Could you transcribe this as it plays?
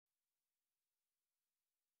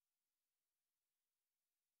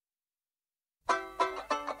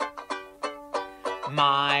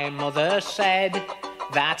My mother said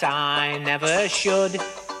that I never should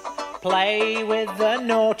play with the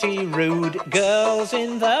naughty, rude girls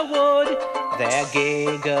in the wood. Their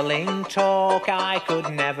giggling talk I could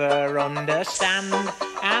never understand,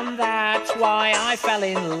 and that's why I fell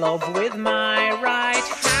in love with my right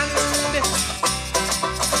hand.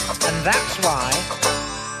 And that's why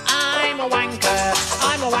I'm a wanker,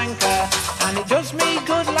 and it does me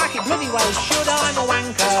good like it bloody well should. I'm a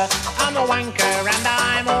wanker, and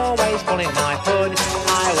I'm always pulling my pud.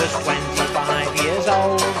 I was 25 years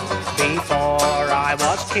old before I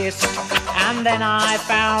was kissed, and then I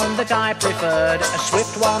found that I preferred a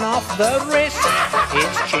swift one off the wrist.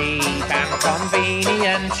 It's cheap and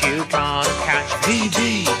convenient, you can't catch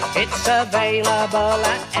VD. It's available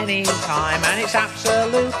at any time and it's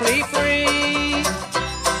absolutely free.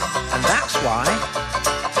 And that's why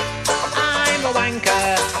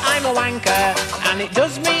I'm a wanker, and it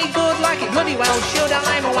does me good like it bloody well should.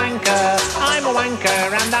 I'm a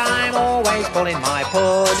wanker, and I'm always pulling my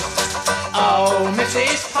pud. Oh,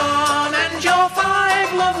 Mrs. Pond and your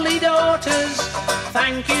 5 lovely daughters,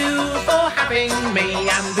 thank you for having me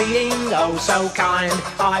and being oh so kind.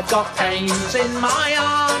 I've got pains in my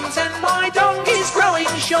arms and my dong is growing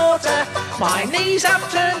shorter. My knees have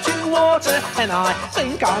turned to water and I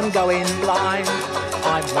think I'm going blind.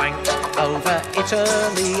 I've wanked over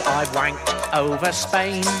Italy, I've wanked over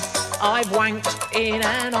Spain, I've wanked in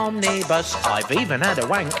an omnibus, I've even had a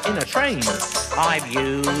wank in a train. I've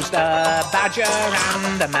used a badger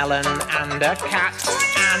and a melon and a cat,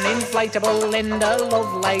 an inflatable Linda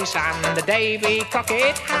Lovelace and a Davy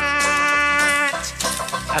Crockett hat.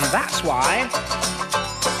 And that's why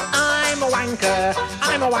I'm a wanker,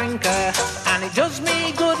 and it does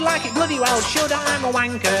me good like it bloody well should. I'm a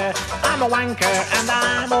wanker, and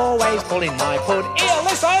I'm always pulling my pud. Here,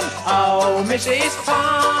 listen! Oh, Mrs.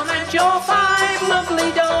 Farm and your 5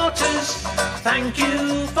 lovely daughters, thank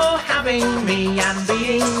you for having me and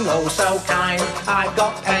being oh so kind. I've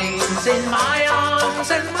got pains in my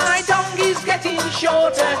arms and my dong is getting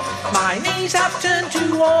shorter. My knees have turned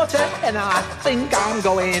to water and I think I'm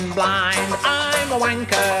going blind. I'm a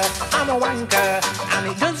wanker, and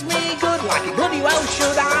it does me good like it bloody well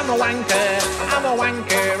should. I'm a wanker,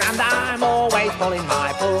 and I'm always pulling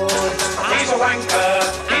my pud. He's a wanker,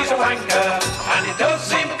 and it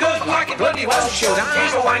does him good like it bloody well should.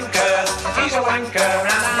 He's a wanker,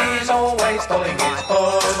 and he's always pulling his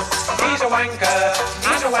pud. He's a wanker,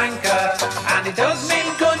 and it does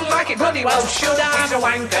him good like it bloody well should. He's a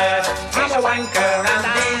wanker, and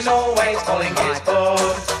he's always pulling his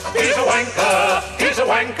pud. He's a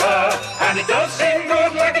wanker, and it does him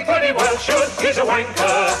good like it bloody well should. He's a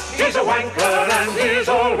wanker, and he's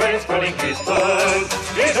always pulling his pud.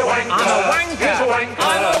 He's a wanker,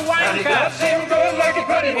 and it does him good like it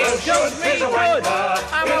bloody well should. He's a wanker,